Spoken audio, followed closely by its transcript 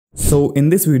So in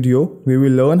this video, we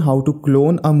will learn how to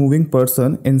clone a moving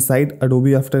person inside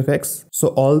Adobe After Effects. So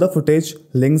all the footage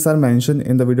links are mentioned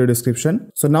in the video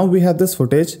description. So now we have this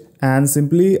footage and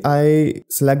simply I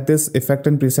select this effect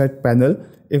and preset panel.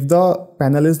 If the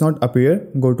panel is not appear,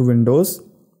 go to Windows,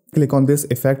 click on this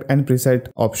effect and preset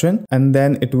option and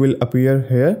then it will appear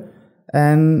here,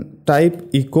 and type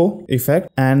echo effect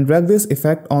and drag this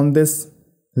effect on this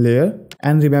layer.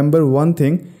 And remember one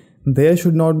thing, there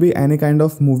should not be any kind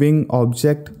of moving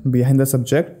object behind the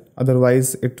subject,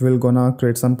 otherwise it will gonna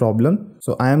create some problem.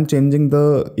 So I am changing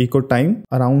the echo time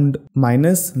around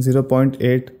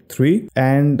 -0.83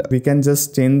 and we can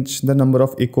just change the number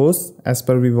of echoes as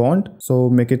per we want.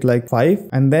 So make it like 5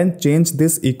 and then change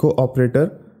this echo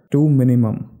operator to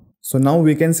minimum. So now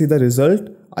we can see the result.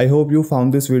 I hope you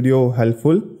found this video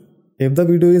helpful. If the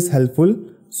video is helpful,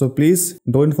 so please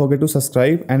don't forget to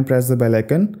subscribe and press the bell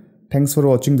icon. Thanks for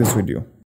watching this video.